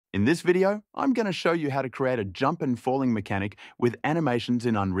In this video, I'm going to show you how to create a jump and falling mechanic with animations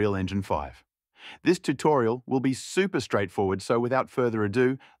in Unreal Engine 5. This tutorial will be super straightforward, so without further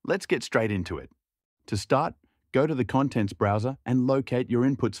ado, let's get straight into it. To start, go to the Contents browser and locate your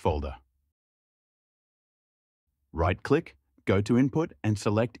Inputs folder. Right-click, go to Input and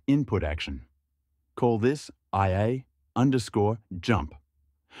select Input Action. Call this IA_jump.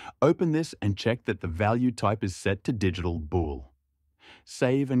 Open this and check that the value type is set to digital bool.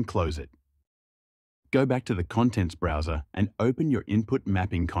 Save and close it. Go back to the Contents browser and open your input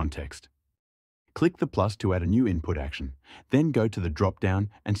mapping context. Click the plus to add a new input action, then go to the drop-down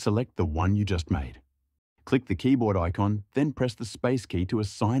and select the one you just made. Click the keyboard icon, then press the space key to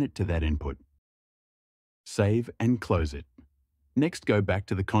assign it to that input. Save and close it. Next, go back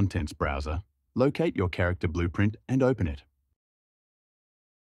to the Contents browser, locate your character blueprint and open it.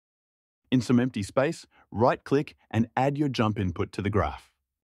 In some empty space, right-click and add your jump input to the graph.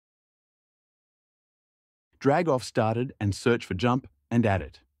 Drag off Started and search for jump and add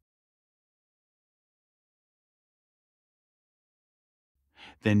it.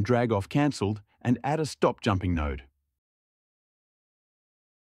 Then drag off Cancelled and add a Stop Jumping node.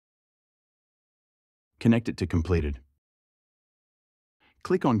 Connect it to Completed.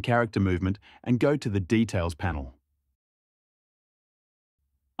 Click on Character Movement and go to the Details panel.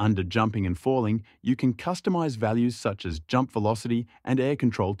 Under Jumping and Falling, you can customize values such as jump velocity and air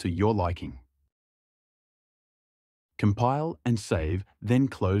control to your liking. Compile and save, then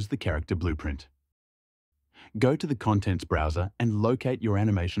close the character blueprint. Go to the Contents browser and locate your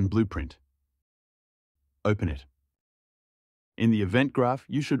animation blueprint. Open it. In the event graph,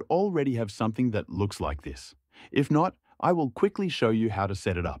 you should already have something that looks like this. If not, I will quickly show you how to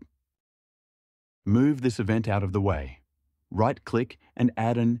set it up. Move this event out of the way. Right-click and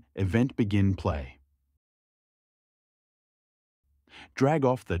add an Event Begin Play. Drag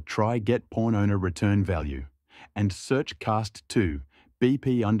off the Try Get Pawn Owner Return value and search Cast to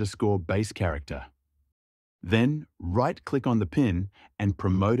BP_base character. Then right-click on the pin and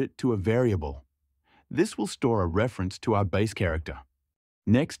promote it to a variable. This will store a reference to our base character.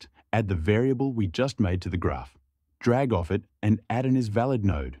 Next, add the variable we just made to the graph. Drag off it and add an IsValid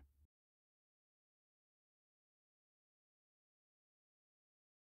node.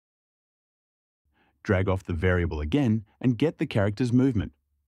 Drag off the variable again and get the character's movement.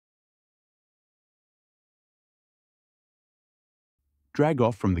 Drag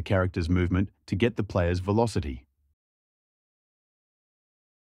off from the character's movement to get the player's velocity.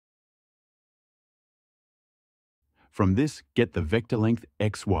 From this, get the vector length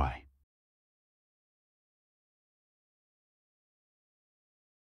xy.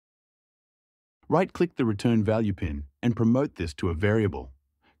 Right-click the return value pin and promote this to a variable.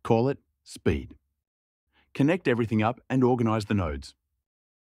 Call it speed. Connect everything up and organize the nodes.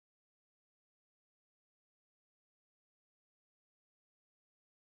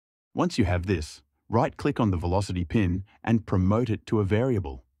 Once you have this, right-click on the velocity pin and promote it to a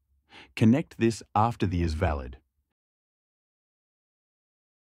variable. Connect this after the IsValid.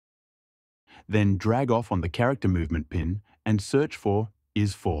 Then drag off on the character movement pin and search for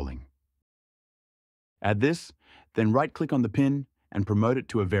IsFalling. Add this, then right-click on the pin and promote it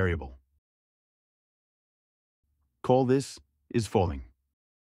to a variable. Call this IsFalling.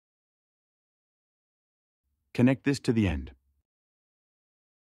 Connect this to the end.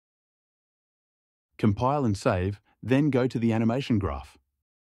 Compile and save, then go to the animation graph.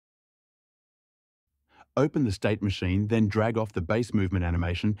 Open the state machine, then drag off the base movement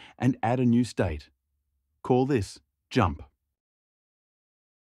animation and add a new state. Call this jump.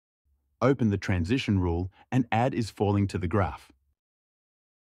 Open the transition rule and add IsFalling to the graph.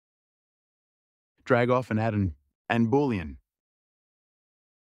 Drag off and add an Boolean.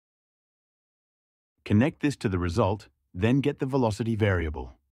 Connect this to the result, then get the velocity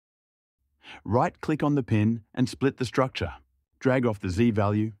variable. Right-click on the pin and split the structure. Drag off the Z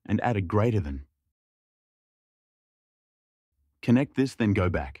value and add a greater than. Connect this, then go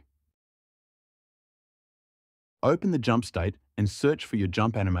back. Open the jump state and search for your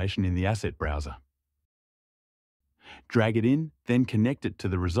jump animation in the asset browser. Drag it in, then connect it to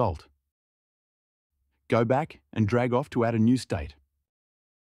the result. Go back and drag off to add a new state.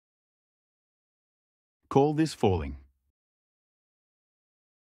 Call this falling.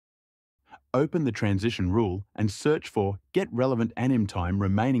 Open the transition rule and search for Get Relevant Anim Time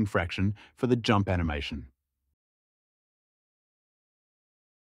Remaining Fraction for the jump animation.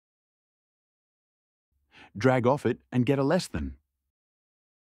 Drag off it and get a less than.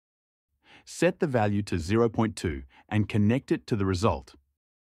 Set the value to 0.2 and connect it to the result.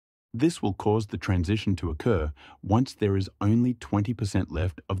 This will cause the transition to occur once there is only 20%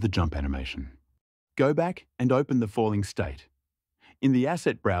 left of the jump animation. Go back and open the falling state. In the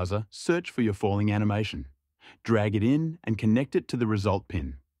Asset browser, search for your falling animation. Drag it in and connect it to the result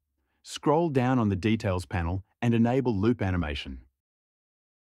pin. Scroll down on the Details panel and enable Loop Animation.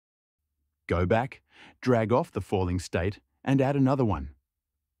 Go back, drag off the falling state and add another one.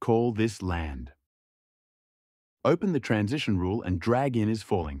 Call this Land. Open the Transition rule and drag in is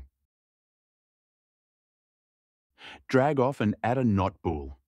falling. Drag off and add a not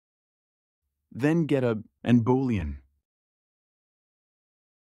bool. Then get a and Boolean.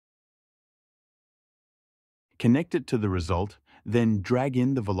 Connect it to the result, then drag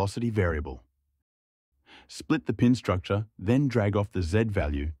in the velocity variable. Split the pin structure, then drag off the Z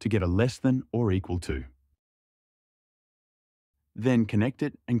value to get a less than or equal to. Then connect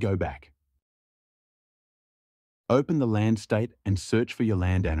it and go back. Open the Land state and search for your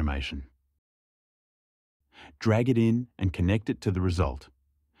land animation. Drag it in and connect it to the result.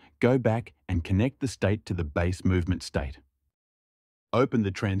 Go back and connect the state to the base movement state. Open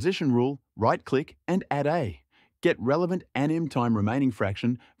the Transition rule, right-click and add A. Get relevant anim time remaining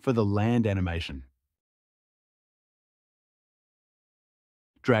fraction for the land animation.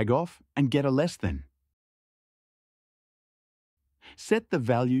 Drag off and get a less than. Set the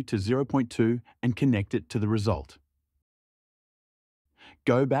value to 0.2 and connect it to the result.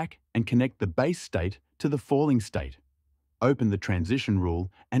 Go back and connect the base state to the falling state. Open the Transition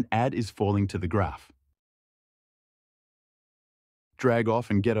rule and add is falling to the graph. Drag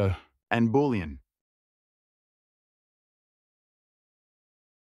off and get a and Boolean.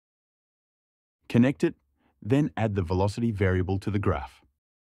 Connect it, then add the velocity variable to the graph.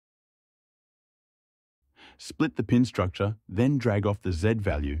 Split the pin structure, then drag off the Z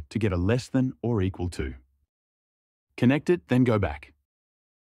value to get a less than or equal to. Connect it, then go back.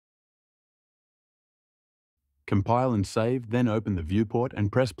 Compile and save, then open the viewport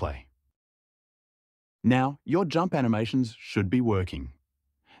and press play. Now, your jump animations should be working.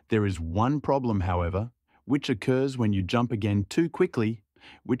 There is one problem, however, which occurs when you jump again too quickly,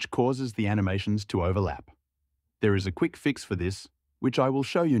 which causes the animations to overlap. There is a quick fix for this, which I will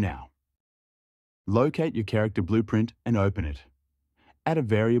show you now. Locate your character blueprint and open it. Add a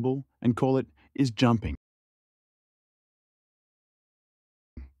variable and call it isJumping.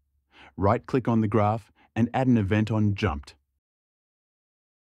 Right-click on the graph and add an event on Jumped.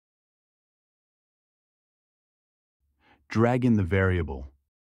 Drag in the variable.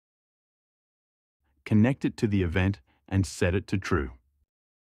 Connect it to the event and set it to true.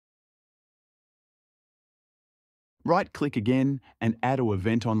 Right-click again and add an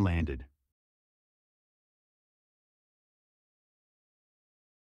event on Landed.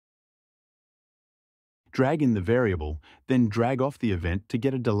 Drag in the variable, then drag off the event to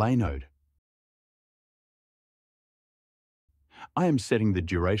get a delay node. I am setting the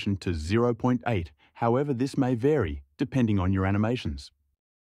duration to 0.8, however this may vary depending on your animations.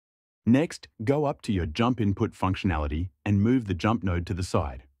 Next, go up to your jump input functionality and move the jump node to the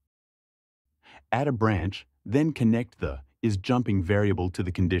side. Add a branch, then connect the isJumping variable to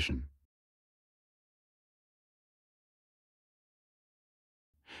the condition.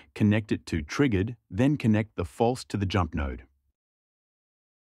 Connect it to Triggered, then connect the false to the jump node.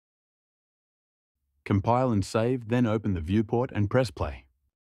 Compile and save, then open the viewport and press play.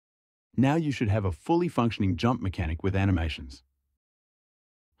 Now you should have a fully functioning jump mechanic with animations.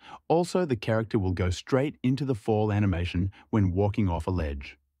 Also, the character will go straight into the fall animation when walking off a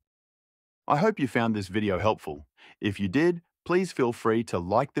ledge. I hope you found this video helpful. If you did, please feel free to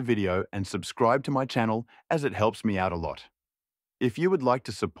like the video and subscribe to my channel as it helps me out a lot. If you would like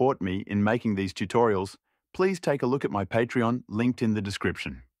to support me in making these tutorials, please take a look at my Patreon linked in the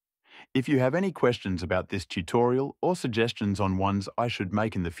description. If you have any questions about this tutorial or suggestions on ones I should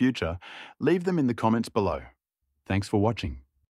make in the future, leave them in the comments below. Thanks for watching.